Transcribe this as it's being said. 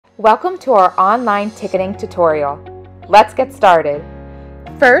Welcome to our online ticketing tutorial. Let's get started.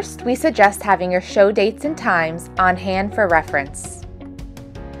 First, we suggest having your show dates and times on hand for reference.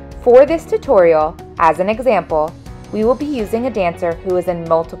 For this tutorial, as an example, we will be using a dancer who is in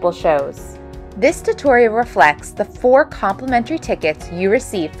multiple shows. This tutorial reflects the 4 complimentary tickets you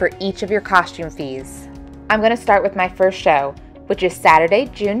receive for each of your costume fees. I'm going to start with my first show, which is Saturday,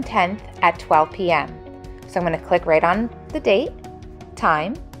 June 10th at 12 p.m. So I'm going to click right on the date,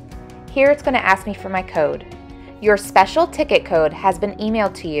 time. Here it's going to ask me for my code. Your special ticket code has been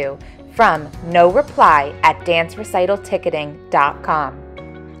emailed to you from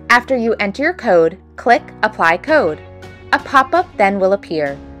noreply@dancerecitalticketing.com. After you enter your code, click Apply Code. A pop-up then will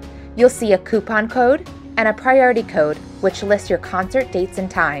appear. You'll see a coupon code and a priority code which lists your concert dates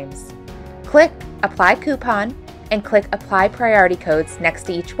and times. Click Apply Coupon and click Apply Priority Codes next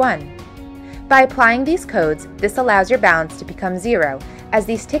to each one. By applying these codes, this allows your balance to become 0 as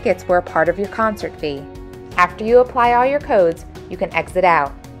these tickets were a part of your concert fee. After you apply all your codes, you can exit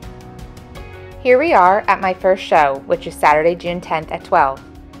out. Here we are at my first show, which is Saturday, June 10th at 12.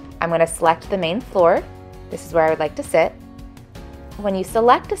 I'm going to select the main floor. This is where I would like to sit. When you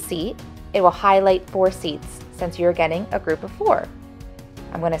select a seat, it will highlight 4 seats since you're getting a group of 4.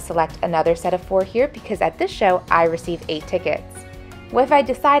 I'm going to select another set of 4 here because at this show I receive 8 tickets. Well, if I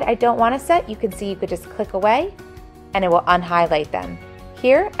decide I don't want a set, you can see you could just click away and it will unhighlight them.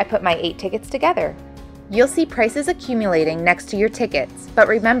 Here I put my 8 tickets together. You'll see prices accumulating next to your tickets, but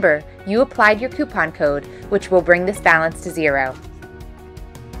remember, you applied your coupon code, which will bring this balance to 0.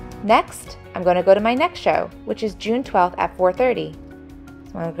 Next, I'm going to go to my next show, which is June 12th at 4:30. So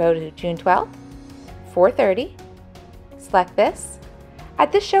I'm going to go to June 12th, 4:30, select this.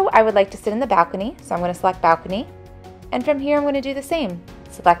 At this show, I would like to sit in the balcony, so I'm going to select balcony. And from here, I'm going to do the same.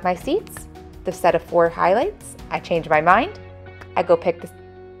 Select my seats, the set of 4 highlights. I change my mind. I go pick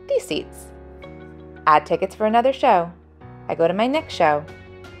these seats. Add tickets for another show. I go to my next show.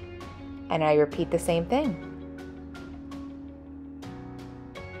 And I repeat the same thing.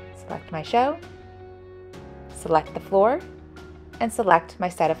 Select my show, select the floor, and select my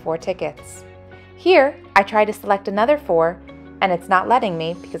set of 4 tickets. Here, I try to select another 4, and it's not letting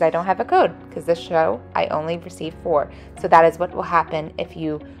me because I don't have a code, because this show I only received 4. So that is what will happen if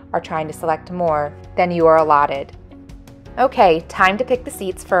you are trying to select more than you are allotted. Okay, time to pick the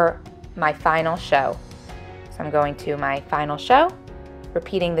seats for my final show. So I'm going to my final show,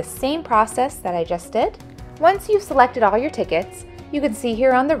 repeating the same process that I just did. Once you've selected all your tickets, you can see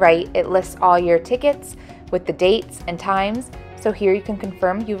here on the right, it lists all your tickets with the dates and times. So here you can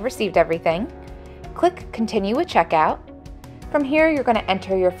confirm you've received everything. Click Continue with Checkout. From here, you're going to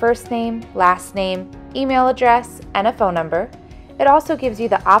enter your first name, last name, email address, and a phone number. It also gives you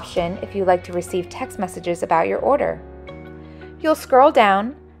the option if you'd like to receive text messages about your order. You'll scroll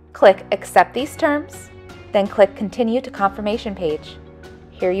down, click Accept these terms, then click Continue to Confirmation page.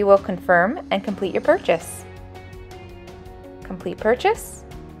 Here you will confirm and complete your purchase. Complete purchase,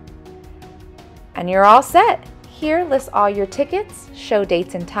 and you're all set. Here lists all your tickets, show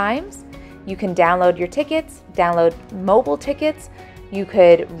dates and times. You can download your tickets, download mobile tickets. You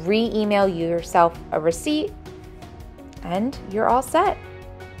could re-email yourself a receipt, and you're all set.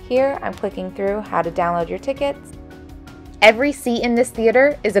 Here I'm clicking through how to download your tickets. Every seat in this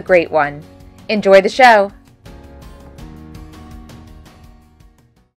theater is a great one. Enjoy the show!